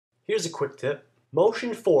Here's a quick tip.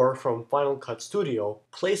 Motion 4 from Final Cut Studio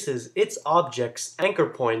places its object's anchor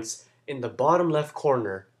points in the bottom left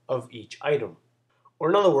corner of each item. Or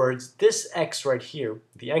in other words, this X right here,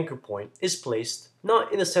 the anchor point, is placed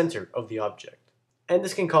not in the center of the object. And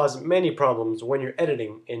this can cause many problems when you're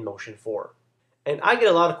editing in Motion 4. And I get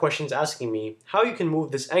a lot of questions asking me how you can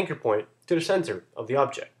move this anchor point to the center of the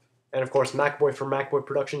object. And of course, MacBoy from MacBoy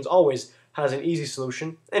Productions always has an easy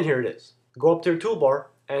solution, and here it is. Go up to your toolbar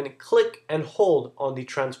and click and hold on the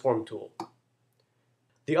transform tool.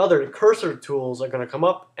 The other cursor tools are going to come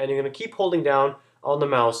up, and you're going to keep holding down on the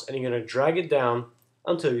mouse, and you're going to drag it down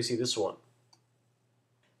until you see this one.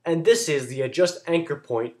 And this is the Adjust Anchor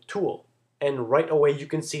Point tool. And right away you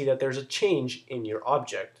can see that there's a change in your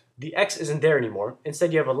object. The X isn't there anymore.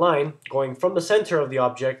 Instead you have a line going from the center of the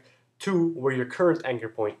object to where your current anchor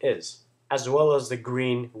point is, as well as the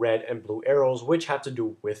green, red, and blue arrows, which have to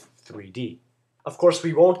do with 3D. Of course,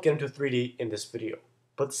 we won't get into 3D in this video,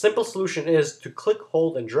 but the simple solution is to click,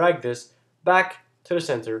 hold, and drag this back to the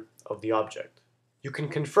center of the object. You can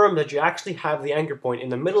confirm that you actually have the anchor point in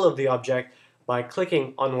the middle of the object by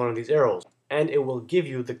clicking on one of these arrows, and it will give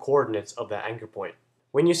you the coordinates of that anchor point.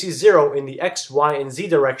 When you see 0 in the X, Y, and Z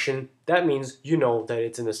direction, that means you know that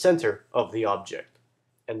it's in the center of the object.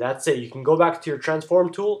 And that's it. You can go back to your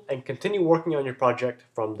transform tool and continue working on your project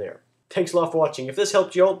from there. Thanks a lot for watching. If this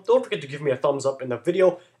helped you out, don't forget to give me a thumbs up in the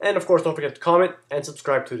video, and of course don't forget to comment and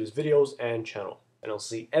subscribe to these videos and channel. And I'll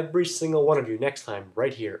see every single one of you next time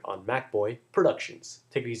right here on MacBoy Productions.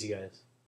 Take it easy, guys.